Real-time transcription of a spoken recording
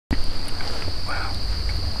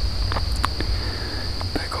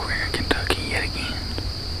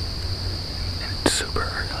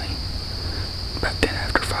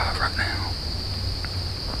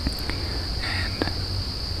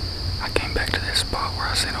this spot where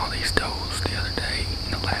I seen all these does the other day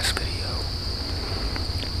in the last video.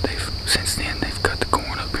 Since then they've cut the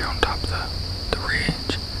corn up here on top of the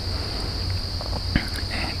ridge,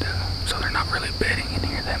 and so they're not really bedding in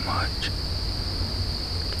here that much.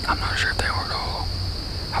 I'm not sure if they are at all.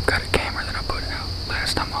 I've got a camera that I put out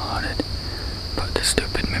last time I hunted, but the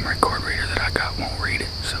stupid memory card reader that I got won't read it,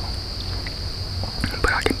 so.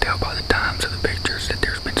 But I can tell by the times of the pictures that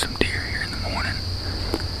there's been some deer here in the morning.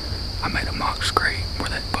 I made a mock scrape where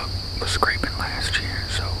that buck was scraping last year,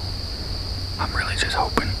 so I'm really just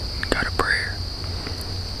hoping, got a prayer.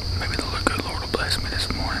 Maybe the good Lord will bless me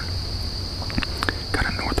this morning. Got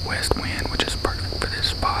a northwest wind, which is perfect for this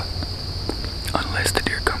spot. Unless the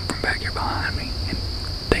deer come from back here behind me, and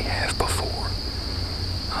they have before.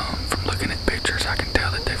 From looking at pictures, I can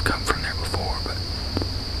tell that they've come from there before, but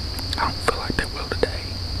I don't feel like they will today.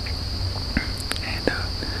 And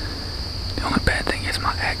the only bad thing is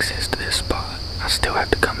my access to this spot. I still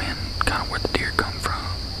have to come in kind of where the deer come from.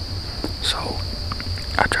 So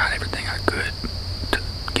I tried everything I could to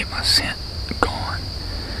get my scent gone,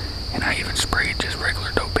 and I even sprayed just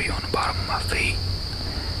regular dope on the bottom of my feet.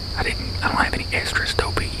 I don't have any estrus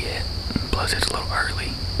dope yet, plus it's a little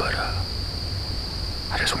early, but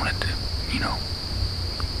I just wanted to,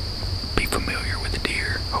 be familiar with the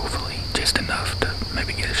deer, hopefully, just enough to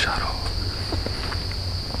maybe get a shot off.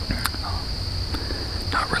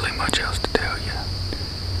 Not really much else to tell you.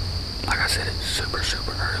 Like I said, it's super,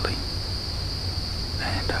 super early,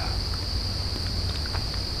 and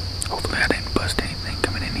hopefully I didn't bust anything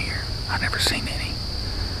coming in here. I never seen any,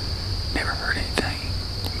 never heard anything.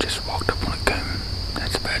 Just walked up on a coon.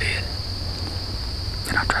 That's about it.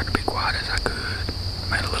 And I tried to be quiet as I could.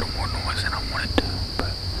 Made a little more noise than I wanted to,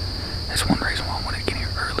 but that's one reason why I wanted to get here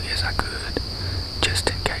early as I could. Just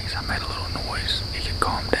in case I made a little noise, it could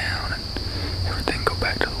calm down and everything go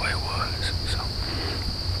back to the way it was. So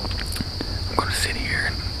I'm gonna sit here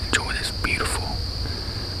and enjoy this beautiful,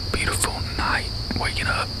 beautiful night. Waking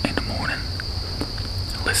up in the morning,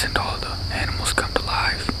 listen to all the animals come to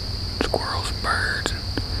life. Squirrels, birds, and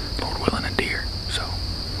Lord willing, a deer. So,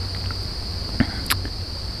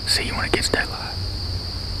 see you when it gets daylight.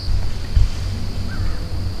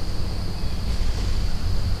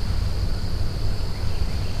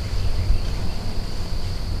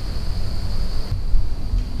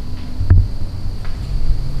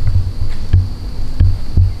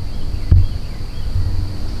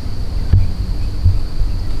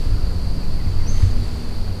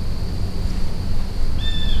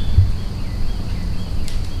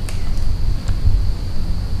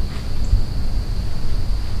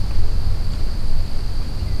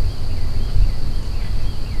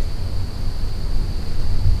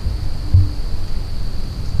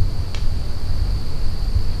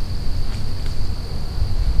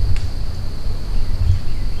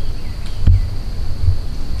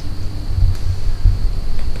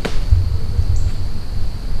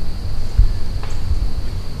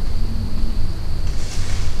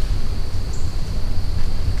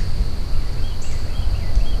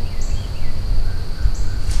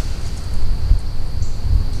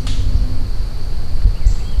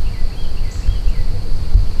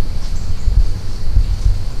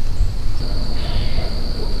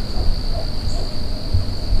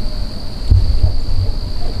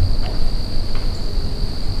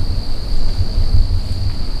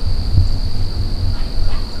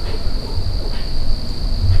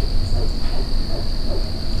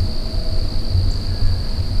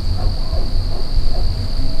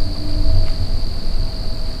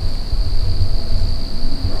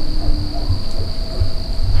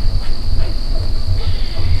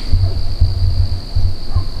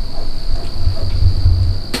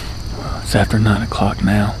 It's after 9 o'clock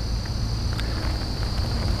now.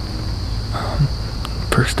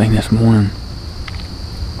 First thing this morning,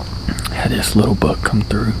 had this little buck come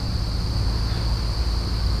through,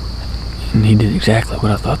 and he did exactly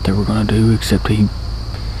what I thought they were going to do, except he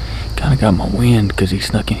kind of got my wind because he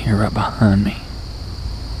snuck in here right behind me.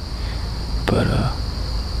 But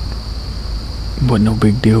wasn't no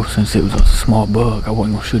big deal since it was a small buck. I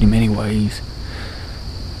wasn't going to shoot him anyways.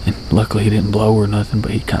 And luckily he didn't blow or nothing,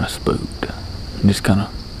 but he kind of spooked. And just kind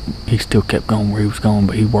of, he still kept going where he was going,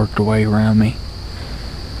 but he worked away around me.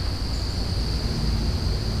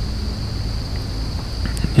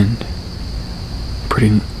 And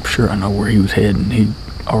pretty sure I know where he was heading. He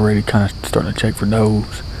already kind of starting to check for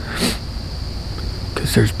does.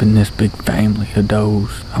 Because there's been this big family of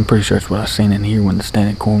does. I'm pretty sure that's what I seen in here when the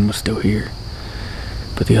standing corn was still here.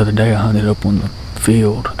 But the other day I hunted up on the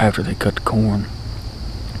field after they cut the corn,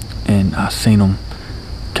 and I seen them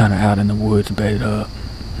kind of out in the woods bedded up.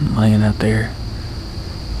 laying out there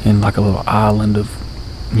in like a little island of,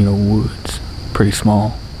 woods, pretty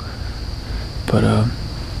small. But it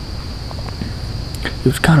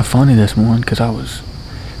was kind of funny this morning because I was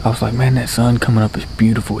like, man, that sun coming up is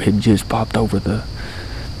beautiful. It just popped over the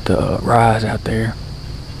rise out there,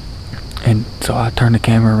 and so I turned the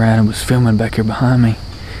camera around and was filming back here behind me.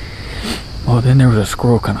 Well, then there was a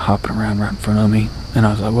squirrel kind of hopping around right in front of me, and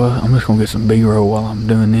I was like, well, I'm just gonna get some B-roll while I'm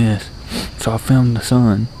doing this. So I filmed the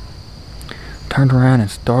sun, turned around and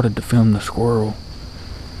started to film the squirrel,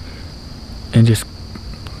 and just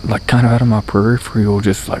like kind of out of my peripheral,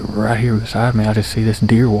 just like right here beside me, I just see this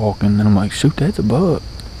deer walking, and I'm like, shoot, that's a buck.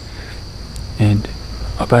 And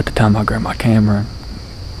about the time I grabbed my camera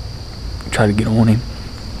and tried to get on him,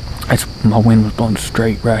 my wind was blowing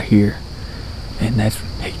straight right here, and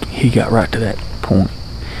he got right to that point,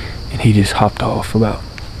 and he just hopped off about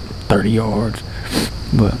 30 yards.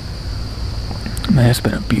 But man, it's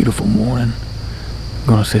been a beautiful morning. I'm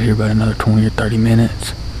gonna sit here about another 20 or 30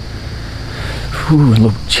 minutes. Ooh, a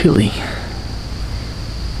little chilly.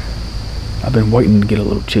 I've been waiting to get a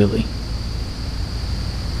little chilly.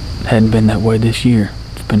 Hadn't been that way this year.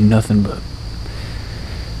 It's been nothing but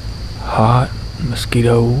hot,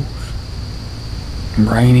 mosquitoes,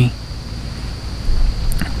 rainy.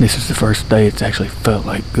 This is the first day it's actually felt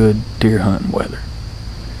like good deer hunting weather.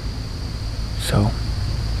 So,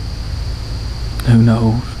 who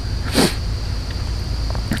knows?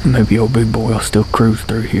 Maybe old big boy will still cruise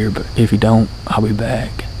through here, but if he don't, I'll be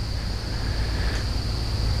back.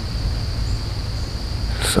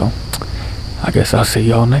 So, I guess I'll see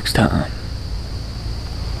y'all next time.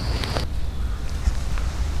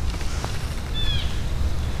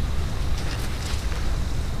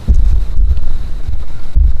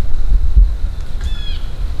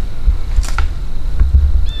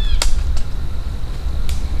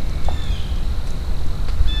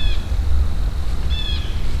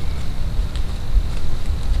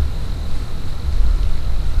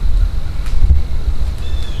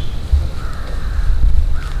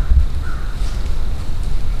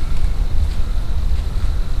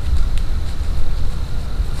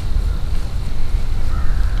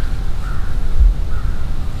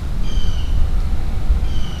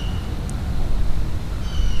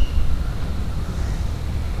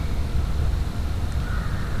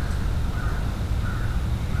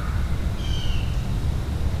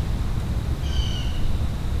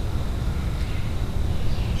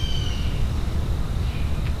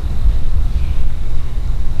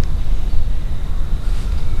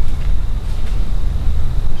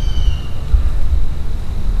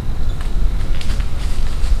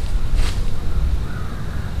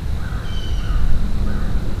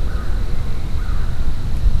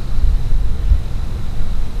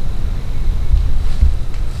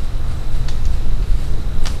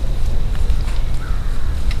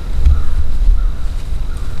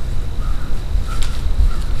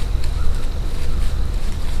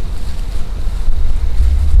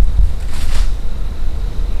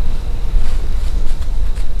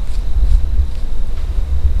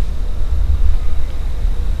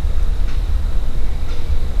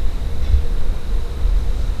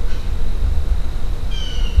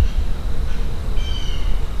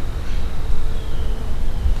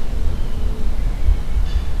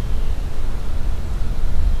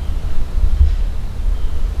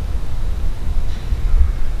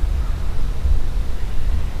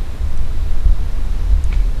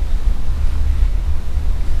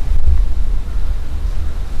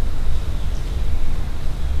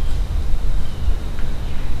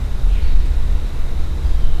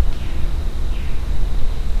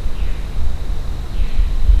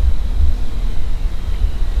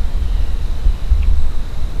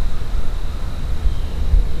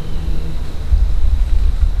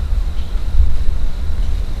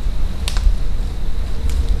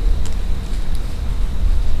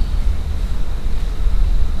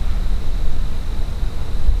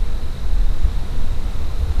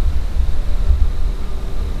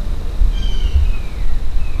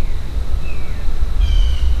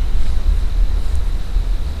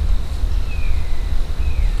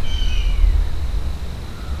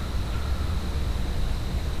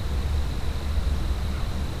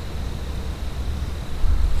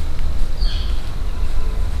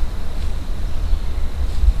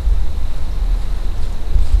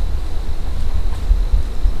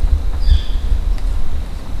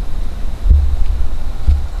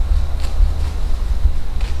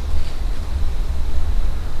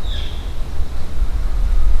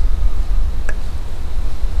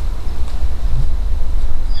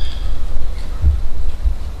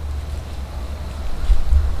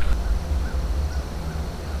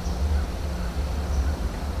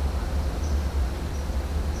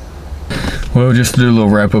 Well, just to do a little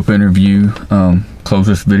wrap-up interview, close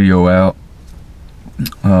this video out.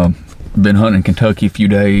 Been hunting in Kentucky a few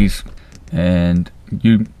days, and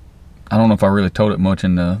I don't know if I really told it much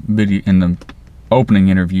in the video, in the opening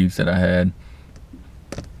interviews that I had,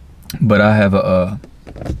 but I have a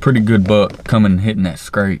pretty good buck coming and hitting that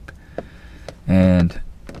scrape. And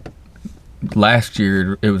last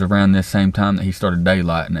year it was around this same time that he started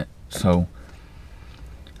daylighting it, so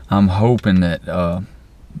I'm hoping that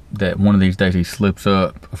that one of these days he slips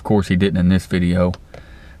up. Of course he didn't in this video,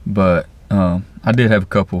 but I did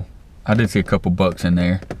see a couple bucks in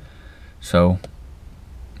there. So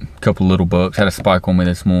a couple little bucks. Had a spike on me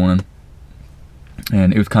this morning,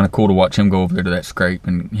 and it was kind of cool to watch him go over there to that scrape,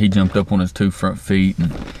 and he jumped up on his 2 front feet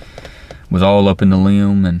and was all up in the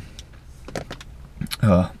limb, and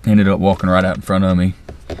ended up walking right out in front of me.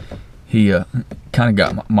 He kind of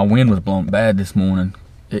got my wind was blowing bad this morning.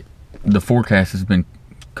 The forecast has been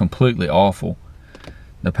completely awful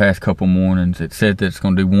the past couple mornings. It said that it's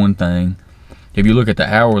going to do one thing. If you look at the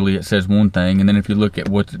hourly, it says one thing, and then if you look at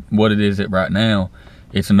what it is at right now,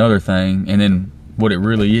 it's another thing, and then what it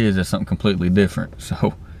really is something completely different.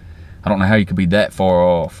 So I don't know how you could be that far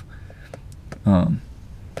off.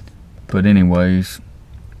 But anyways,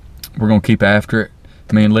 we're gonna keep after it.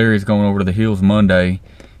 Me and Larry's going over to the hills Monday.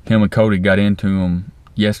 Him and Cody got into them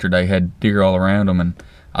yesterday, had deer all around them, and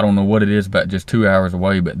I don't know what it is, about just 2 hours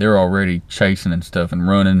away, but they're already chasing and stuff and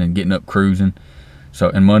running and getting up cruising. So,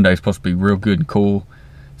 and Monday's supposed to be real good and cool.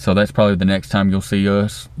 So that's probably the next time you'll see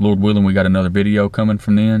us. Lord willing, we got another video coming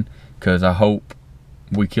from then, because I hope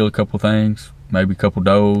we kill a couple things, maybe a couple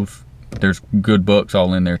does. There's good bucks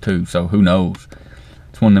all in there too, so who knows?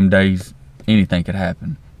 It's one of them days anything could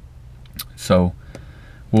happen. So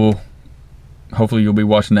hopefully you'll be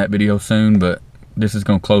watching that video soon, but this is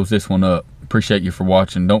going to close this one up. Appreciate you for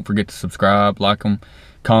watching. Don't forget to subscribe, like them,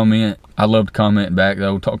 comment. I love to comment back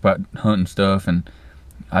though, talk about hunting stuff, and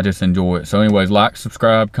I just enjoy it. So anyways, like,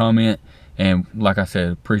 subscribe, comment, and like I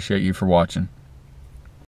said, appreciate you for watching.